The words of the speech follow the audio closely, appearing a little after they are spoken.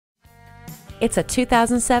It's a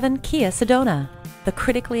 2007 Kia Sedona. The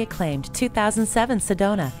critically acclaimed 2007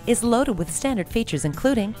 Sedona is loaded with standard features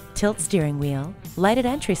including tilt steering wheel, lighted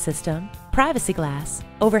entry system, privacy glass,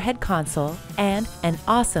 overhead console, and an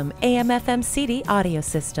awesome AM/FM CD audio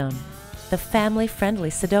system. The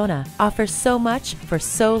family-friendly Sedona offers so much for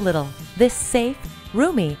so little. This safe,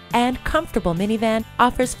 roomy, and comfortable minivan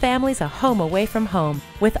offers families a home away from home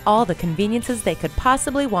with all the conveniences they could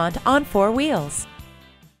possibly want on 4 wheels.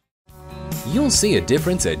 You'll see a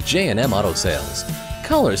difference at J M Auto Sales.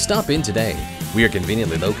 Call or stop in today. We are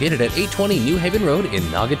conveniently located at 820 New Haven Road in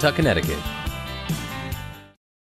Naugatuck, Connecticut.